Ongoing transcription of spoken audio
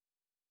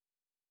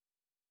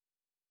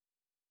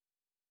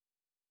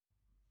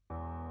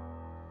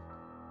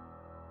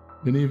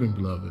Good evening,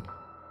 beloved.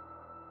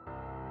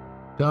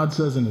 God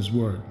says in His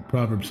Word,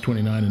 Proverbs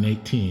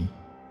 29:18,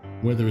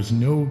 where there is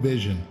no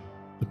vision,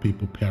 the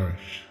people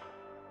perish.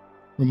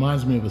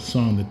 Reminds me of a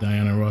song that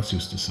Diana Ross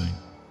used to sing.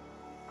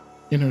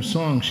 In her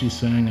song, she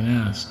sang and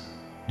asked,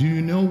 do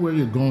you know where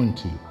you're going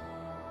to?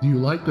 Do you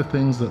like the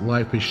things that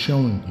life is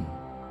showing you?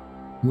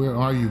 Where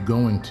are you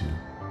going to?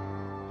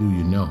 Do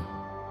you know?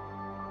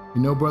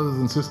 You know, brothers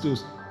and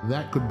sisters,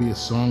 that could be a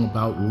song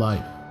about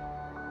life.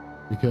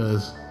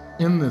 Because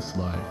in this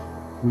life,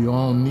 we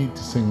all need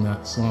to sing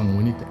that song.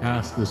 We need to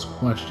ask this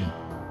question: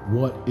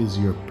 what is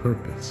your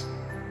purpose?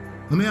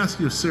 Let me ask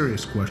you a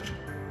serious question.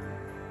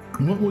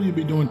 What will you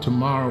be doing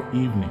tomorrow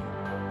evening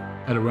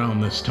at around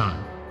this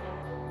time?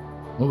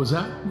 What was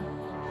that?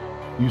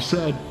 You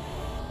said,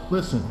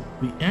 listen,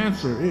 the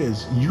answer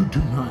is you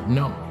do not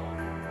know.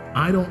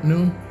 I don't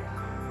know.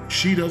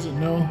 She doesn't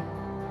know.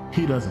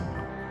 He doesn't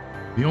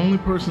know. The only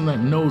person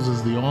that knows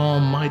is the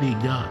Almighty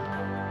God.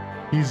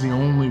 He's the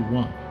only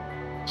one.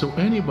 So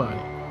anybody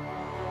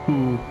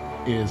who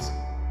is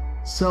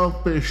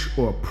selfish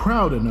or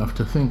proud enough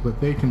to think that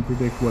they can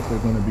predict what they're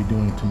going to be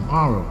doing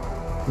tomorrow,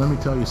 let me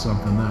tell you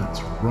something, that's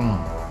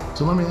wrong.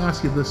 So let me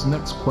ask you this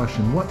next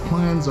question. What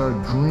plans or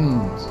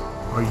dreams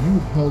are you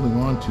holding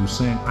on to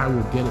saying, I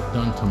will get it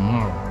done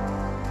tomorrow?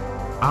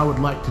 I would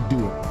like to do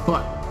it,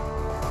 but,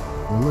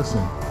 well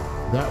listen,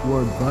 that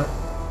word but,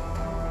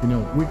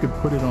 we could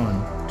put it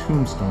on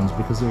tombstones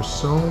because there's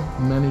so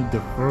many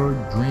deferred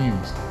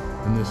dreams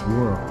in this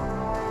world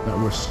that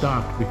were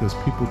stopped because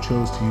people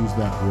chose to use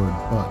that word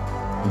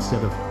but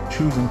instead of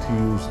choosing to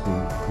use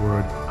the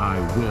word I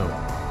will,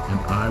 and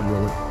I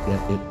will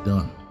get it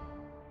done.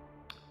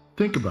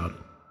 Think about it.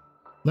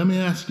 Let me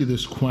ask you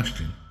this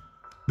question.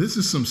 This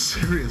is some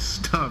serious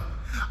stuff.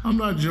 I'm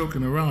not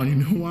joking around. You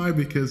know why?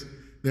 Because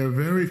there are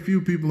very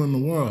few people in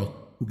the world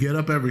who get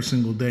up every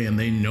single day and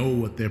they know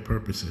what their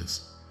purpose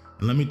is.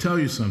 And let me tell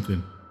you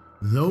something.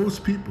 Those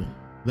people,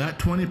 that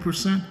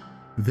 20%,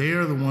 they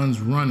are the ones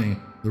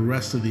running the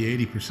rest of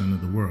the 80%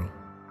 of the world.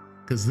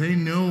 Because they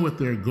know what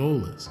their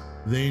goal is.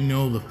 They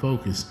know the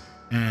focus.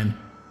 And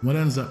what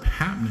ends up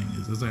happening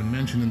is, as I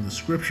mentioned in the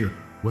scripture,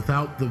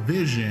 without the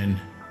vision,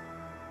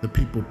 the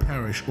people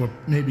perish. Or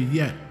maybe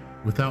yet,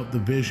 without the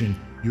vision,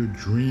 your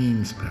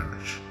dreams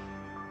perish.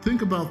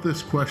 Think about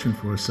this question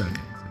for a second.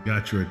 I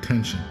got your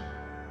attention.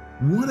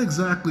 What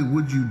exactly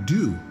would you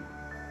do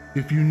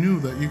if you knew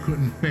that you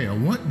couldn't fail?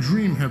 What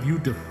dream have you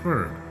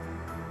deferred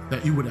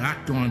that you would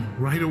act on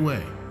right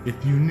away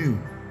if you knew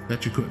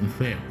that you couldn't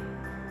fail?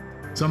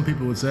 Some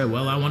people would say,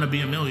 well, I want to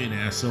be a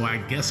millionaire, so I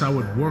guess I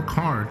would work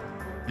hard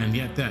and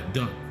get that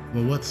done.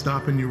 Well, what's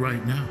stopping you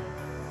right now?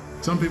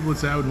 Some people would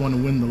say, I would want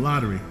to win the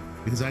lottery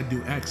because I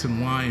do X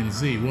and Y and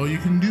Z. Well, you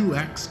can do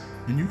X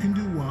and you can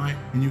do Y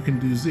and you can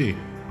do Z.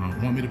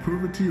 Want me to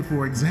prove it to you?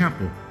 For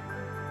example,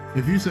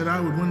 if you said I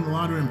would win the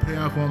lottery and pay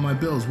off all my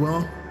bills,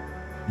 well,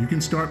 you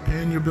can start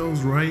paying your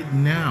bills right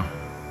now.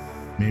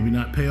 Maybe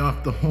not pay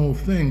off the whole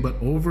thing, but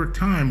over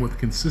time with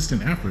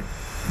consistent effort,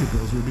 your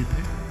bills will be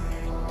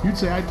paid. You'd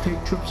say I'd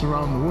take trips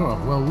around the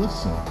world. Well,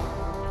 listen,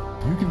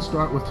 you can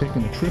start with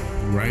taking a trip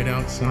right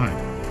outside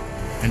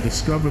and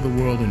discover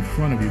the world in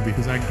front of you,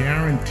 because I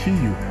guarantee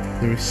you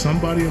there is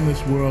somebody in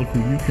this world who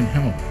you can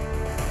help,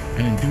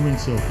 and in doing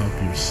so, help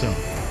yourself.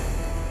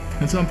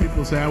 And some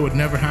people say I would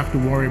never have to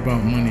worry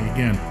about money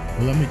again.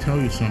 Well, let me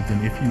tell you something.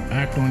 If you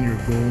act on your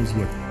goals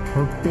with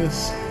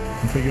purpose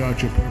and figure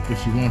out your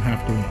purpose, you won't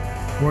have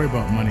to worry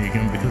about money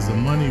again, because the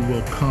money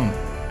will come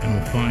and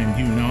will find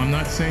you. Now, I'm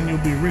not saying you'll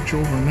be rich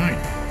overnight,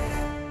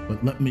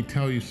 but let me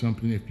tell you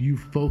something. If you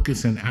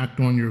focus and act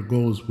on your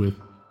goals with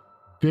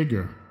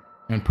vigor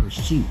and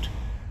pursuit,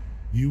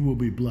 you will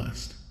be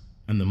blessed,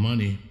 and the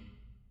money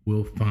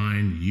will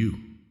find you.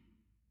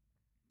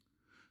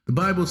 The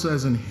Bible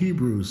says in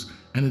Hebrews,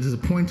 and it is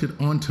appointed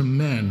unto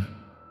men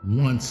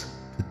once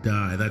to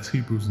die. That's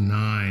Hebrews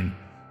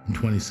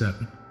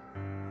 9:27.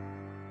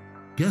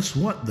 Guess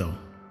what, though?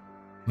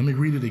 Let me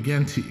read it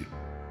again to you.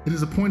 It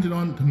is appointed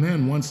unto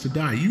men once to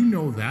die. You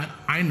know that.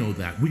 I know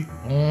that. We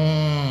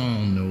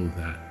all know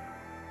that.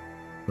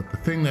 But the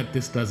thing that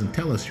this doesn't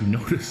tell us, you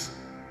notice,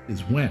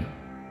 is when.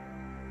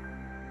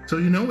 So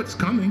you know it's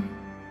coming.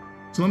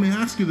 So let me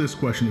ask you this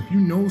question. If you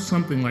know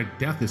something like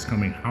death is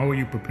coming, how are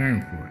you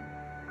preparing for it?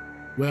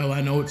 Well,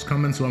 I know it's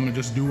coming, so I'm going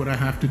to just do what I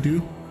have to do.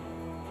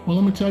 Well,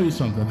 let me tell you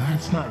something.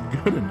 That's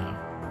not good enough.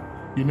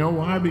 You know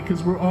why?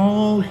 Because we're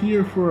all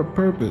here for a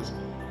purpose.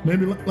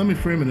 Maybe let me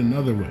frame it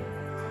another way.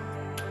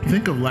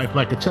 Think of life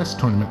like a chess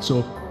tournament.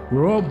 So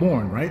we're all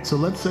born, right? So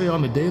let's say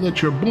on the day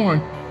that you're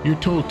born, you're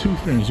told two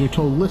things. You're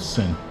told,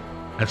 listen,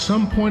 at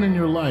some point in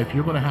your life,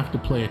 you're going to have to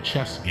play a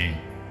chess game.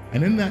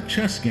 And in that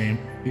chess game,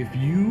 if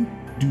you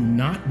do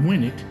not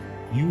win it,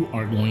 you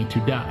are going to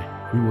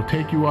die. We will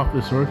take you off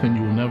this earth and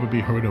you will never be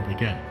heard of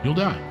again. You'll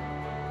die.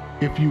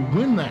 If you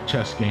win that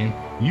chess game,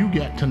 you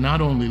get to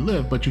not only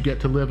live, but you get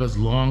to live as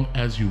long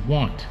as you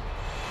want.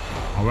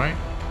 All right?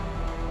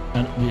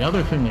 And the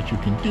other thing that you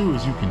can do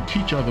is you can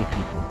teach other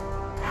people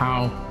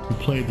how to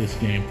play this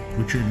game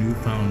with your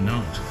newfound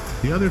knowledge.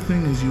 The other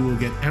thing is you will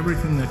get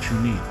everything that you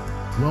need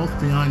wealth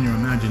beyond your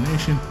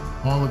imagination,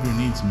 all of your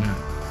needs met,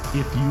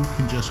 if you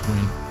can just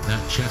win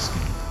that chess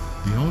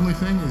game. The only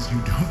thing is you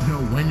don't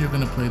know when you're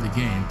going to play the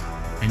game,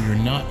 and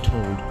you're not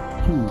told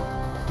who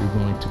you're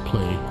going to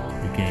play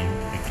the game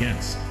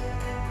against.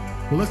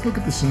 Well, let's look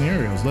at the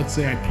scenarios. Let's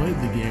say I played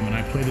the game and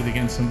I played it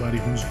against somebody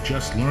who's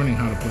just learning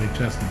how to play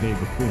chess the day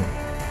before.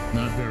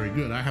 Not very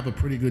good. I have a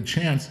pretty good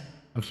chance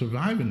of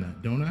surviving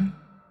that, don't I?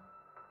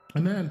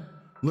 And then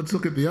let's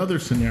look at the other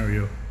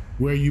scenario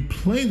where you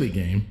play the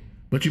game,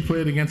 but you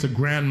play it against a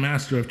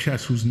grandmaster of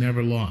chess who's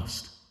never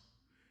lost.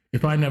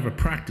 If I never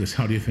practiced,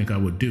 how do you think I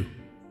would do?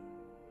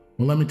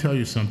 Well, let me tell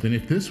you something.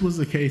 If this was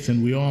the case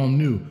and we all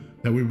knew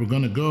that we were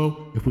going to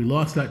go, if we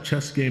lost that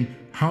chess game,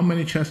 how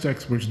many chess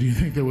experts do you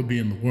think there would be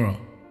in the world?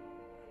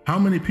 How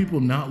many people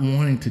not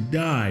wanting to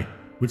die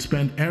would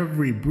spend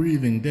every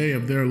breathing day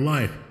of their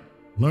life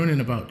learning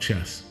about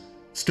chess,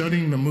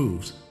 studying the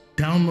moves,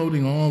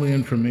 downloading all the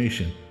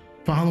information,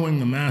 following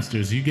the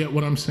masters? You get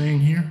what I'm saying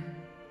here?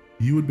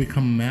 You would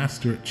become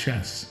master at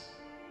chess,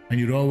 and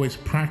you'd always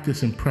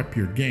practice and prep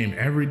your game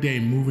every day,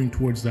 moving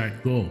towards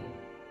that goal,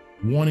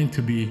 wanting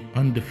to be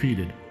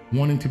undefeated,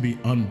 wanting to be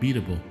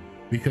unbeatable,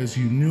 because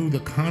you knew the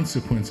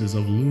consequences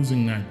of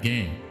losing that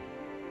game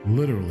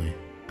literally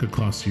could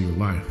cost you your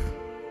life.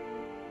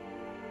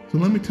 So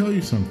let me tell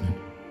you something.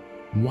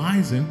 Why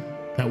isn't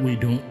that we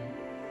don't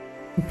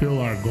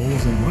fulfill our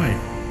goals in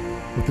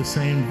life with the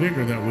same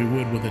vigor that we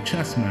would with a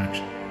chess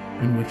match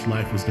in which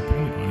life was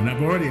dependent on? And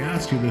I've already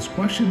asked you this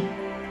question.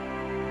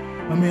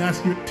 Let me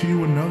ask it to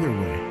you another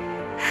way.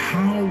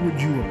 How would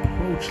you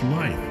approach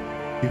life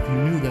if you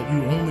knew that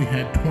you only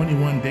had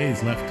 21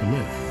 days left to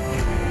live?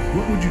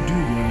 What would you do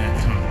during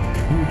that time?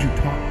 Who would you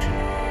talk to?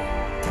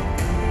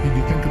 Did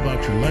you think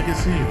about your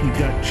legacy? If you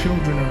got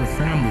children or a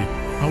family,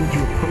 how would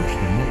you approach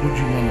them? What would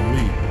you want to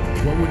leave?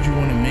 What would you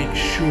want to make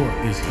sure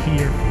is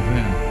here for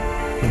them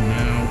for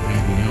now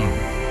and beyond?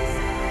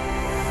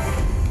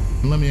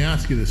 And let me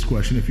ask you this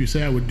question. If you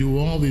say I would do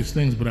all these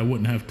things, but I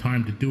wouldn't have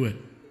time to do it,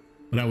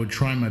 but I would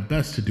try my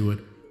best to do it,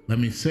 let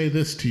me say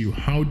this to you.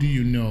 How do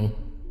you know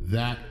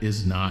that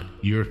is not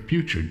your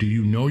future? Do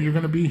you know you're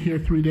going to be here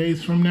 3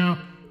 days from now,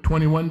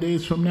 21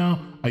 days from now,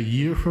 a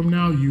year from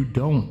now? You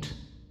don't.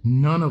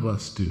 None of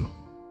us do.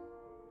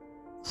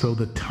 So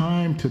the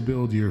time to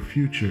build your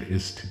future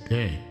is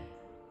today,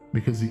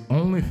 because the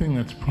only thing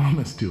that's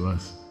promised to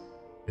us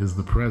is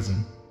the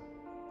present.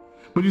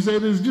 But you say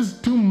there's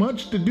just too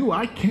much to do.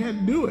 I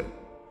can't do it.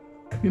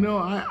 You know,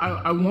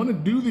 I want to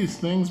do these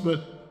things,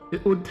 but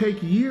it would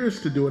take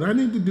years to do it. I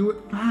need to do it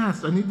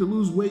fast. I need to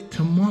lose weight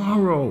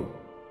tomorrow.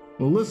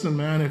 Well, listen,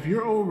 man, if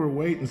you're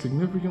overweight and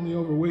significantly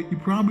overweight, you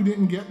probably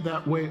didn't get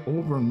that way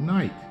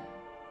overnight.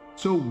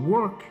 So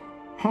work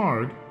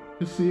hard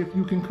to see if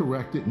you can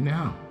correct it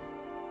now.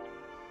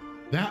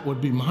 That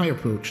would be my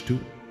approach to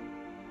it.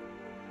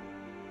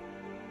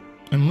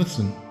 And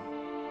listen,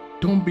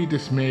 don't be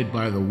dismayed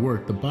by the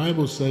work. The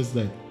Bible says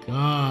that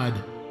God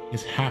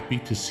is happy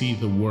to see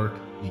the work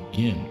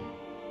begin.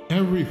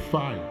 Every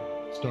fire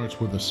starts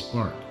with a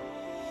spark.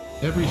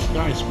 Every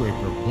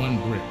skyscraper, one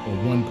brick or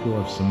one pour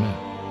of cement.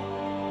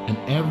 And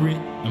every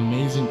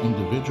amazing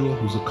individual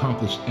who's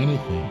accomplished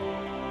anything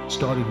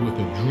started with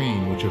a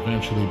dream which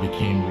eventually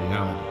became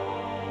reality.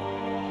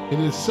 It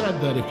is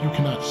said that if you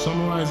cannot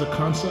summarize a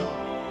concept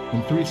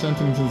in 3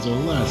 sentences or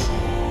less,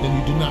 then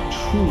you did not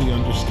truly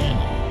understand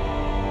it.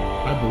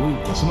 I believe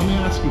this. And let me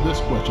ask you this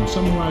question.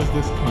 Summarize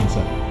this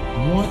concept.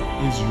 What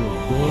is your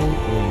goal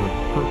or your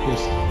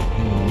purpose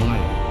in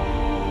life?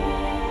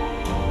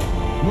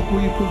 What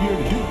were you put here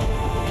to do?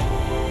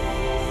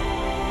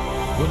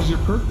 What is your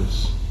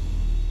purpose?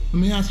 Let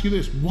me ask you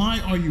this.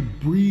 Why are you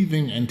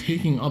breathing and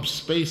taking up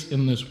space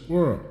in this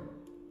world?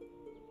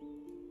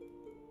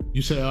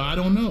 You say, I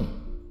don't know.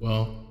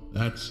 Well,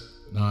 that's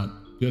not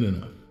good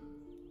enough.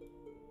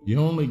 You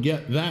only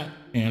get that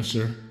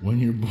answer when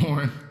you're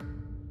born.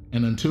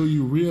 And until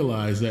you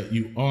realize that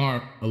you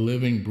are a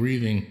living,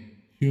 breathing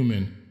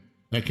human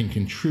that can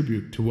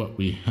contribute to what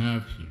we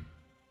have here.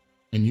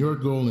 And your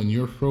goal and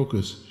your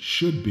focus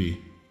should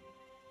be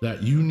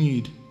that you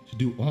need to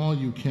do all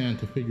you can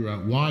to figure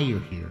out why you're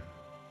here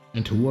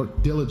and to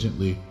work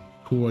diligently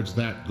towards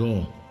that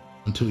goal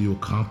until you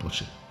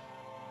accomplish it.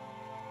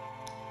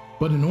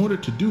 But in order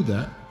to do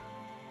that,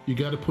 you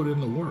got to put in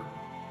the work.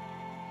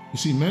 You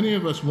see, many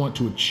of us want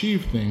to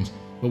achieve things,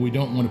 but we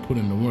don't want to put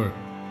in the work.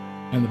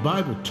 And the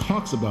Bible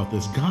talks about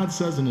this. God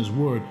says in His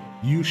Word,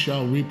 you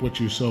shall reap what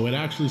you sow. It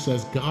actually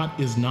says God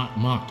is not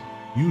mocked.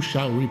 You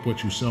shall reap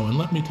what you sow. And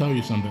let me tell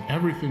you something,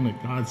 everything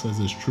that God says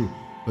is true.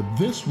 But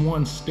this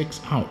one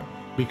sticks out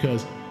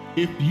because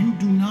if you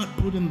do not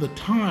put in the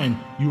time,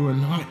 you are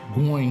not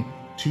going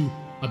to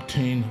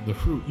obtain the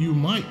fruit. You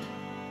might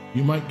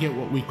get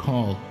what we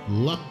call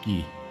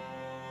lucky,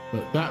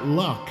 but that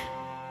luck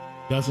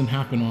doesn't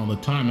happen all the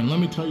time. And let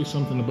me tell you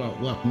something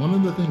about luck. One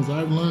of the things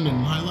I've learned in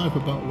my life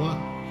about luck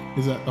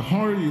is that the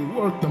harder you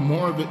work, the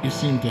more of it you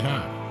seem to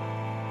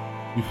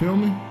have. You feel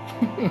me?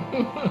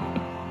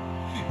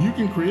 You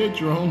can create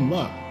your own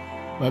luck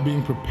by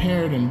being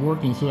prepared and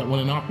working so that when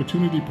an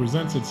opportunity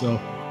presents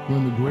itself, we're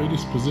in the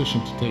greatest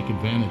position to take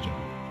advantage of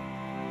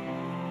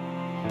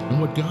it.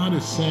 And what God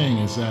is saying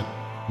is that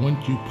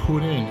what you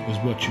put in is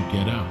what you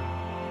get out.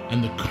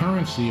 And the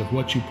currency of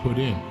what you put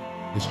in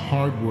is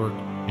hard work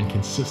and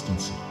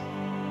consistency.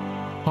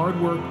 Hard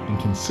work and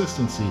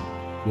consistency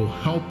will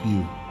help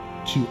you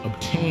to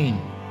obtain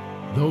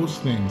those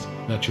things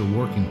that you're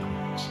working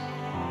towards.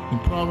 In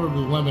Proverbs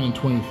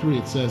 11:23,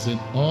 it says, "In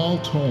all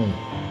told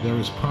there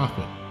is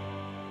profit,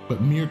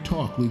 but mere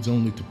talk leads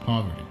only to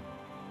poverty."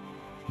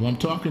 Well, I'm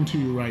talking to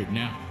you right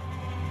now.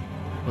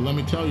 But let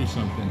me tell you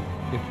something.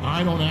 If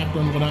I don't act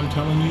on what I'm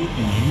telling you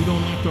and you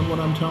don't act on what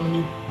I'm telling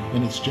you,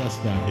 then it's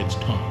just that. It's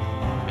talk.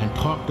 And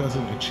talk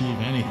doesn't achieve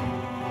anything.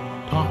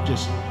 Talk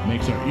just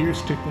makes our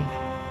ears tickle.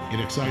 It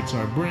excites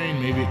our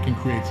brain. Maybe it can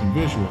create some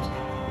visuals.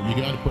 But you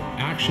got to put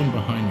action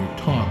behind your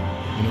talk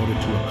in order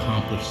to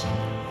accomplish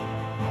something.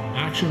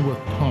 Action with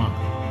talk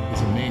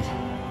is amazing.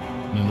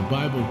 And in the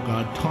Bible,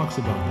 God talks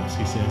about this.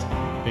 He says,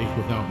 faith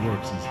without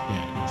works is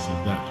dead. He says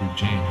that through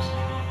James.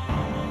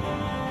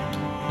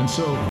 And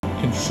so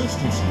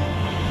consistency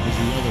is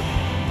the other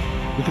thing.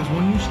 Because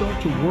when you start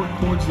to work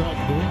towards that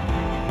goal,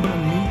 you're going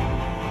to meet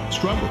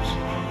struggles.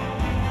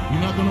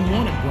 You're not going to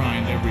want to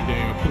grind every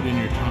day or put in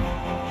your time.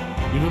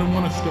 You're going to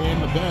want to stay in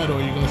the bed, or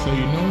you're going to say,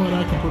 you know what,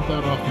 I can put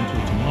that off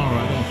until tomorrow.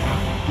 I don't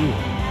have to do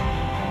it.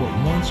 But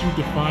once you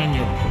define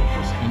your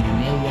purpose and you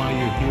know why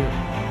you're here,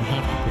 you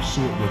have to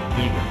pursue it with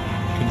vigor.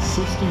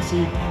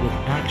 Consistency with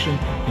action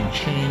can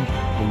change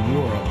the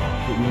world.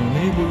 It will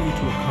enable you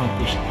to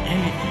accomplish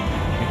anything.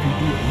 If you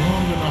do it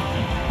long enough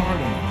and hard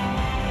enough,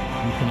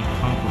 you can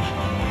accomplish it.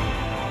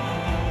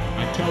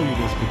 I tell you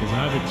this because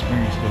I've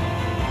experienced it.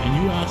 And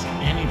you ask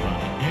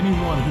anybody,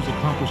 anyone who's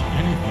accomplished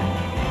anything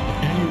of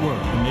any work,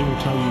 and they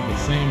will tell you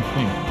the same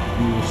thing.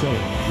 You will say,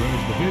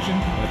 where's the vision?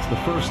 That's the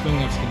first thing,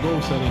 that's the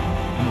goal setting.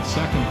 And the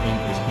second thing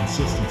is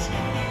consistency.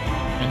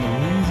 And the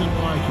reason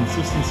why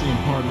consistency and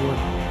hard work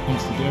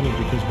comes together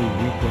because we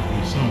reap what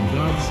we sow.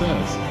 God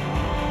says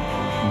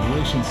in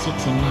Galatians 6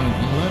 and 9,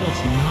 and let us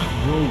not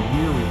grow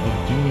weary of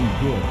doing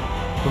good,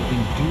 for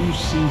in due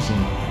season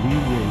we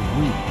will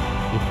reap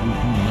if we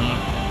do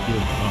not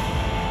give up.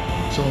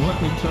 So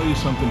let me tell you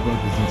something,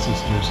 brothers and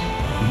sisters,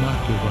 do not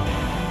give up.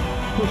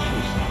 Push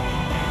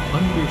yourself,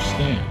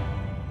 understand,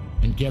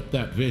 and get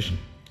that vision.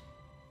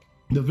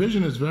 The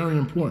vision is very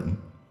important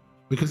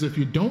because if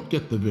you don't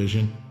get the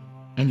vision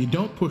and you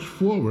don't push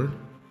forward,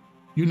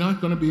 you're not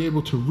going to be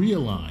able to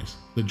realize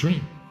the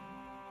dream.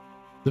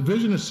 The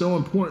vision is so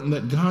important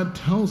that God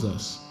tells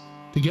us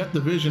to get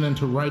the vision and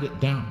to write it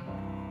down.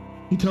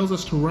 He tells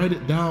us to write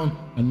it down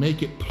and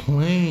make it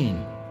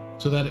plain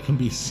so that it can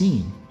be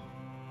seen.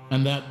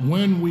 And that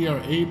when we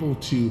are able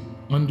to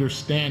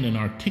understand and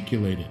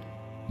articulate it,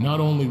 not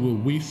only will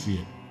we see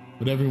it,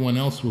 but everyone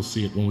else will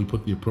see it when we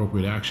put the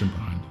appropriate action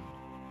behind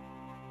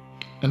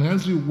it. And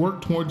as you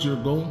work towards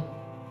your goal,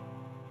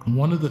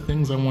 one of the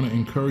things I want to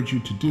encourage you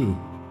to do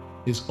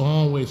is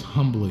always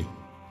humbly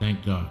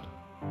thank God.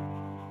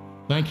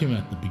 Thank Him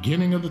at the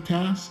beginning of the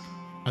task,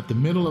 at the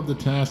middle of the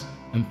task,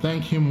 and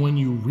thank Him when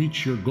you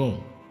reach your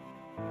goal.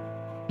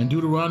 And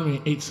Deuteronomy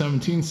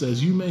 8:17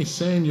 says, you may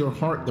say in your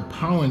heart, the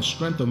power and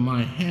strength of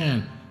my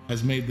hand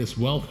has made this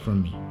wealth for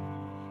me.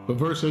 But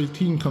verse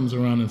 18 comes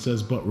around and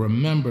says, but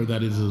remember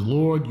that it is the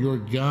Lord your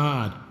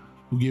God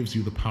who gives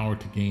you the power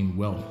to gain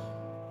wealth.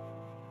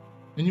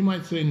 And you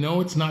might say, no,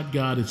 it's not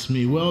God, it's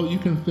me. Well, you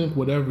can think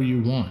whatever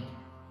you want.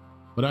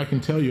 But I can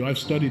tell you, I've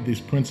studied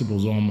these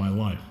principles all my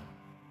life.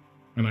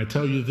 And I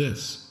tell you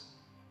this,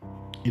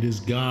 it is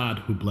God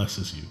who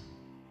blesses you.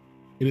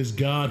 It is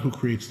God who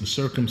creates the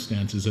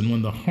circumstances. And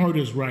when the heart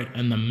is right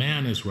and the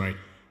man is right,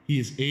 he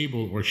is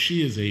able or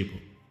she is able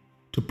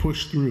to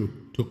push through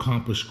to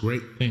accomplish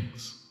great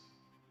things.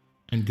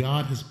 And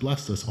God has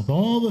blessed us with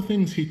all the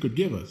things he could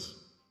give us.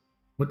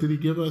 What did he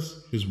give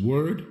us? His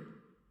word,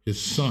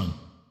 his son.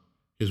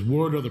 His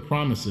word are the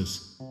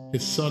promises.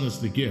 His son is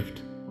the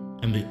gift.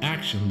 And the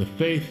action, the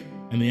faith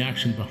and the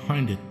action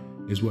behind it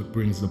is what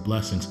brings the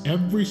blessings.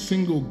 Every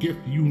single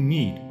gift you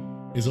need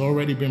has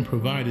already been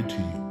provided to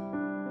you.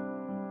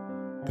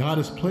 God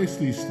has placed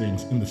these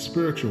things in the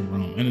spiritual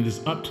realm, and it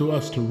is up to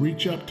us to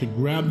reach up, to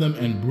grab them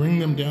and bring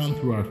them down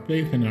through our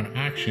faith and our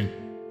action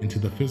into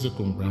the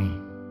physical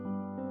realm.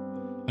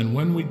 And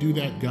when we do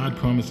that, God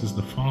promises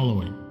the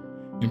following.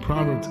 In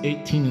Proverbs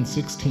 18 and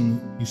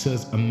 16, he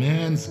says, a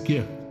man's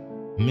gift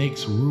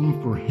makes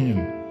room for him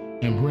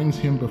and brings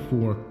him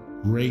before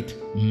great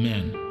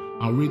men.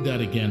 I'll read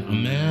that again. A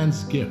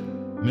man's gift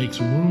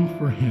makes room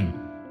for him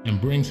and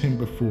brings him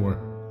before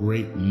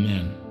great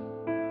men.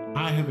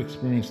 I have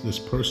experienced this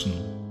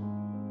personally.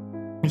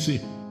 You see,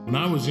 when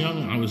I was a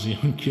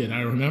young kid,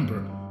 I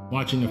remember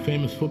watching a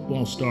famous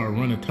football star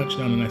run a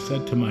touchdown, and I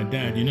said to my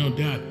dad, you know,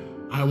 Dad,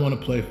 I want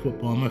to play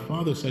football. And my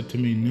father said to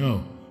me,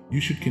 no,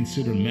 you should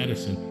consider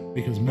medicine,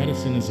 because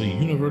medicine is a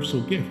universal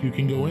gift. You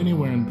can go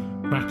anywhere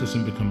and practice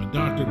and become a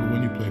doctor, but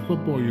when you play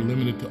football, you're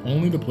limited to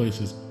only the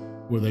places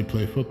where they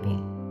play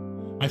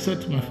football. I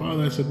said to my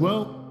father, I said,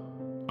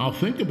 well, I'll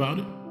think about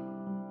it.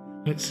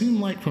 And it seemed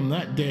like from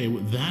that day,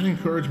 with that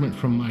encouragement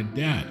from my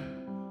dad,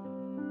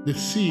 This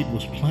seed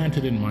was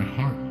planted in my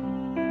heart.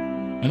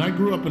 And I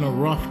grew up in a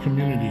rough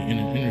community in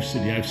an inner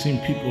city. I've seen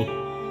people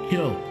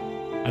killed.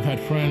 I've had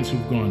friends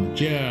who've gone to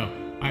jail.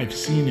 I've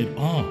seen it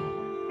all.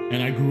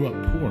 And I grew up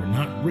poor,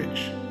 not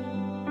rich.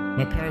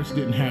 My parents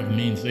didn't have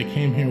means. They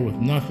came here with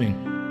nothing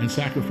and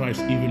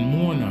sacrificed even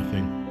more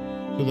nothing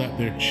so that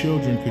their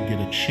children could get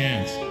a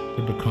chance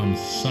to become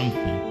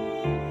something.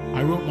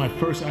 I wrote my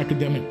first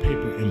academic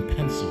paper in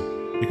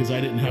pencil because I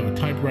didn't have a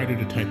typewriter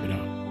to type it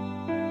out.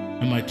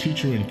 And my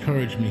teacher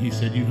encouraged me. He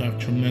said, "You have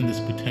tremendous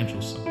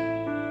potential,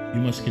 son.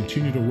 You must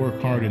continue to work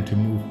hard and to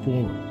move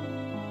forward."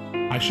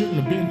 I shouldn't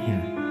have been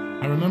here.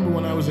 I remember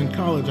when I was in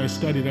college, I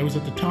studied. I was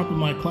at the top of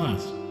my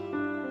class.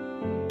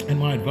 And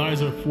my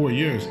advisor of 4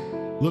 years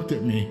looked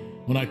at me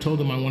when I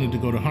told him I wanted to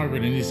go to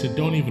Harvard, and he said,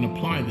 "Don't even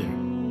apply there.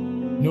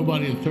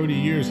 Nobody in 30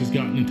 years has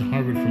gotten into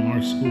Harvard from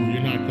our school.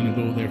 You're not going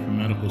to go there for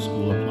medical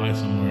school. Apply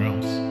somewhere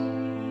else."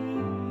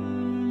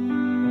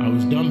 I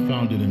was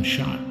dumbfounded and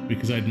shocked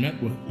because I'd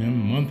met with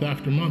him month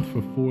after month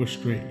for 4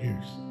 straight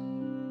years.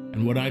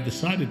 And what I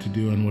decided to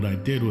do and what I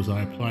did was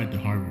I applied to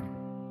Harvard.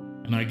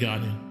 And I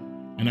got in.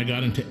 And I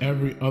got into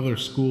every other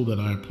school that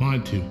I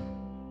applied to.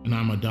 And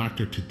I'm a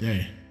doctor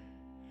today.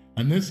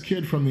 And this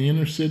kid from the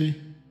inner city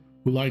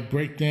who liked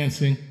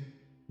breakdancing,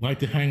 liked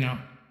to hang out,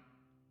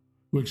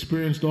 who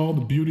experienced all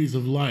the beauties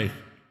of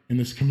life in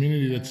this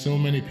community that so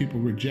many people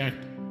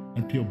reject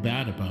and feel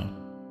bad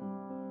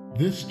about.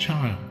 This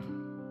child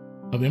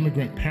of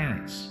immigrant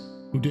parents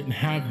who didn't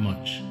have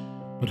much,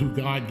 but who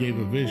God gave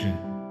a vision,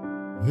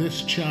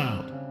 this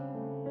child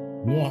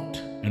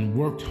walked and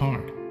worked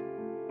hard.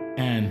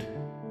 And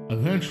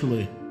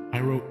eventually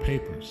I wrote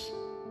papers.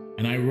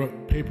 And I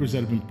wrote papers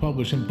that have been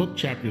published and book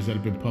chapters that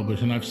have been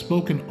published. And I've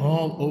spoken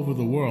all over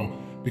the world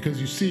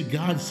because you see,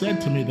 God said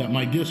to me that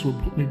my gifts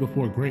would put me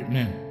before great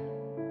men.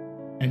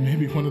 And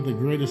maybe one of the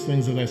greatest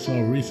things that I saw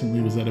recently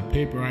was that a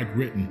paper I'd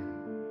written,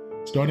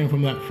 starting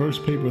from that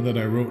first paper that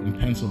I wrote in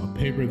pencil, a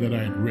paper that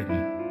I had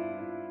written,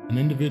 an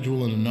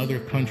individual in another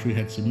country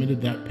had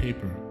submitted that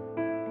paper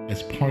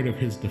as part of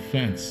his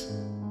defense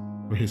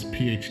for his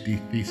PhD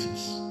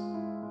thesis,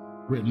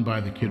 written by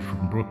the kid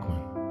from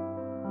Brooklyn,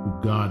 who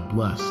God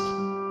blessed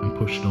and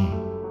pushed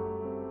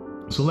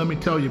on. So let me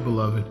tell you,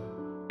 beloved,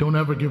 don't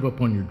ever give up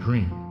on your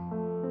dream.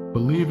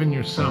 Believe in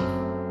yourself.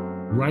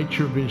 Write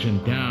your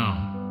vision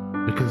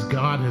down because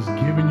God has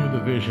given you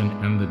the vision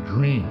and the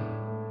dream.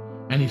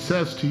 And He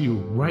says to you,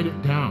 write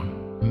it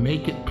down,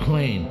 make it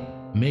plain,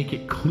 make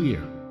it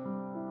clear,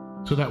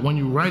 so that when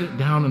you write it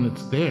down and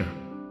it's there,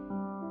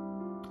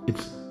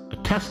 it's a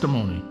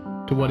testimony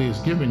to what He has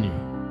given you.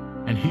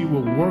 And He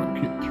will work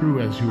it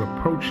through as you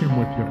approach Him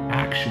with your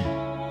action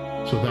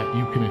so that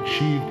you can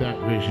achieve that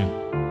vision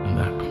and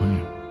that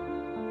plan.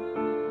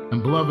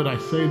 And beloved, I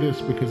say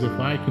this because if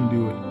I can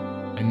do it,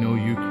 I know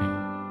you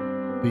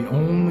can. The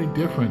only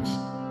difference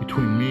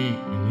between me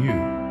and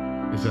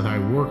you is that I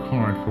work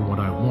hard for what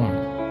I want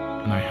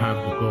and I have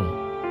the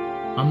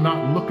goal. I'm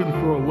not looking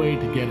for a way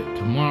to get it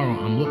tomorrow.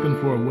 I'm looking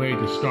for a way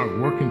to start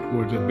working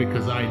towards it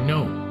because I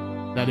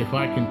know that if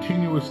I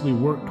continuously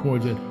work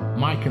towards it,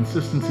 my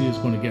consistency is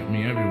going to get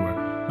me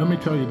everywhere. Let me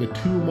tell you, the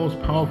 2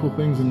 most powerful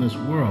things in this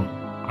world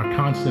are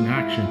constant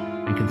action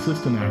and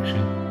consistent action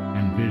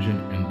and vision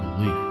and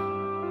belief.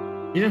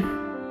 If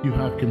you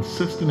have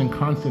consistent and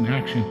constant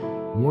action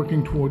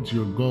working towards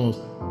your goals,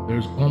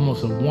 there's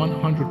almost a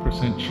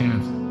 100%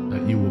 chance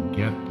that you will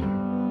get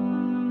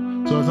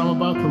there. So as I'm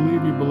about to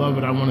leave you,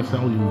 beloved, I want to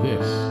tell you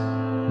this.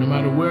 No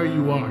matter where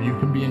you are, you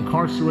can be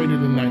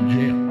incarcerated in that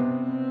jail.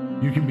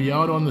 You can be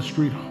out on the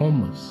street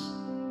homeless.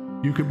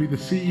 You could be the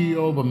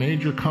CEO of a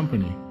major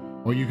company,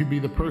 or you could be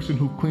the person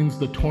who cleans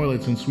the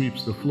toilets and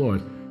sweeps the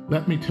floors.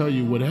 Let me tell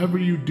you, whatever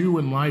you do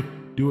in life,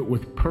 do it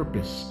with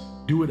purpose.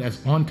 Do it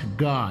as unto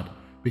God,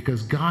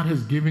 because God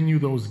has given you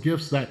those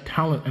gifts, that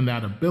talent, and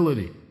that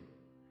ability.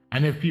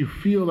 And if you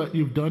feel that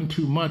you've done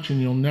too much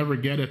and you'll never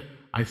get it,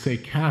 I say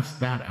cast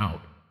that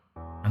out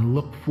and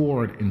look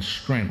forward in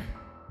strength,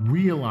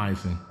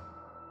 realizing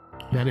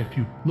that if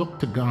you look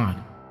to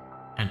God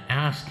and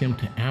ask Him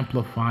to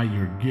amplify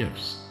your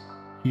gifts,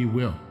 He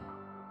will.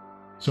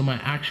 So my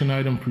action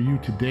item for you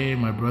today,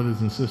 my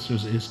brothers and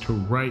sisters, is to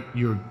write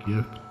your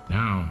gift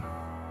down.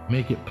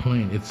 Make it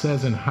plain. It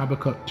says in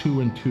Habakkuk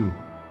 2:2,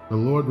 the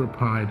Lord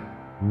replied,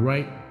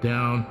 write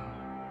down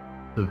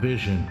the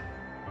vision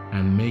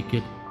and make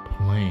it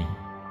plain.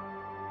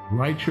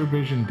 Write your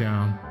vision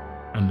down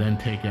and then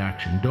take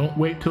action. Don't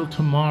wait till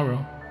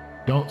tomorrow.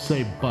 Don't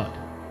say but.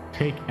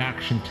 Take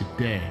action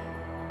today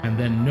and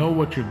then know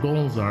what your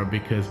goals are,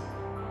 because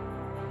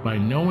by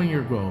knowing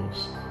your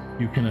goals,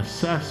 you can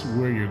assess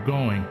where you're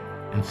going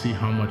and see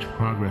how much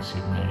progress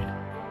you've made.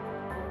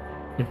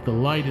 If the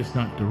light is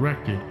not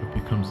directed, it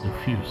becomes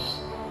diffuse.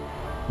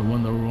 But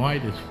when the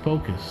light is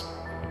focused,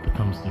 it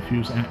becomes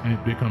diffuse and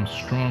it becomes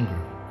stronger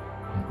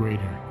and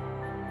greater.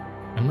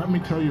 And let me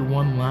tell you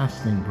one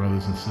last thing,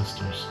 brothers and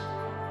sisters.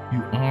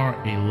 You are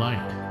a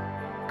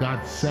light.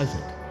 God says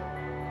it.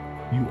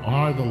 You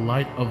are the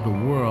light of the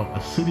world.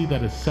 A city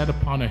that is set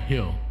upon a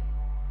hill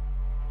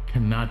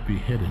cannot be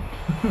hidden.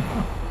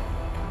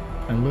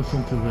 And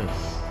listen to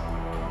this.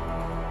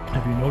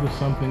 Have you noticed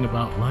something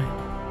about light?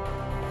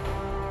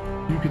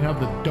 You can have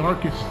the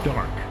darkest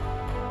dark,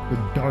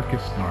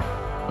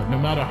 but no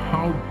matter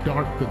how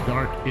dark the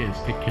dark is,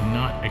 it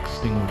cannot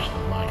extinguish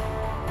the light.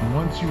 And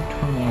once you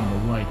turn on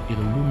the light, it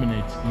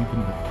illuminates even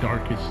the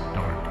darkest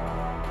dark.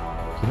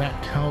 So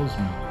that tells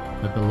me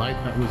that the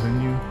light that was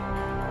in you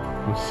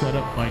was set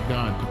up by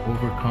God to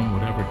overcome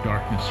whatever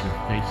darkness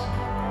you're facing.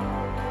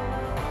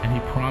 And He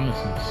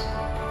promises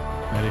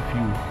that if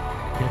you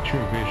get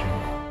your vision,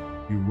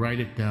 you write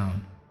it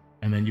down,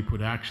 and then you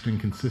put action and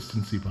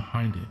consistency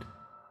behind it,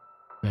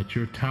 that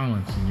your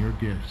talents and your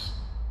gifts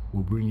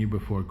will bring you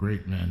before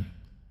great men.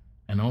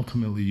 And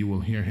ultimately you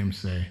will hear Him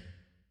say,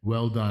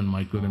 "Well done,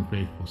 my good and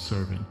faithful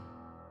servant,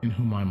 in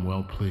whom I'm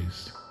well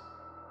pleased."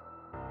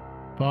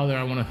 Father,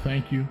 I want to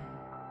thank you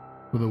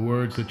for the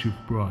words that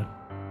you've brought.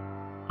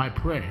 I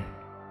pray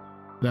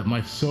that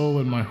my soul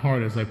and my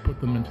heart, as I put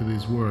them into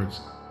these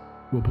words,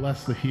 will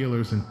bless the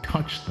healers and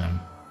touch them.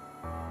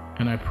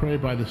 And I pray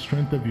by the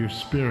strength of your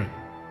Spirit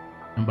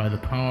and by the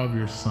power of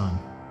your Son,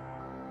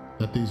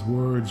 that these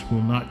words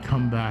will not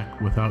come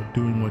back without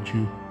doing what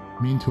you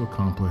mean to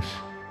accomplish,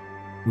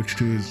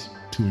 which is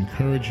to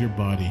encourage your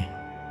body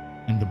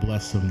and to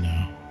bless them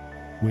now.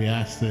 We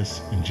ask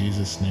this in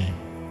Jesus' name.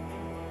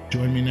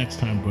 Join me next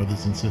time,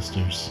 brothers and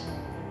sisters,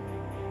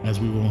 as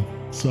we will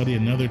study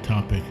another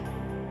topic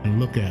and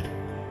look at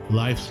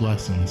life's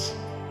lessons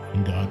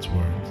in God's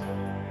Word.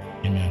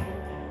 Amen.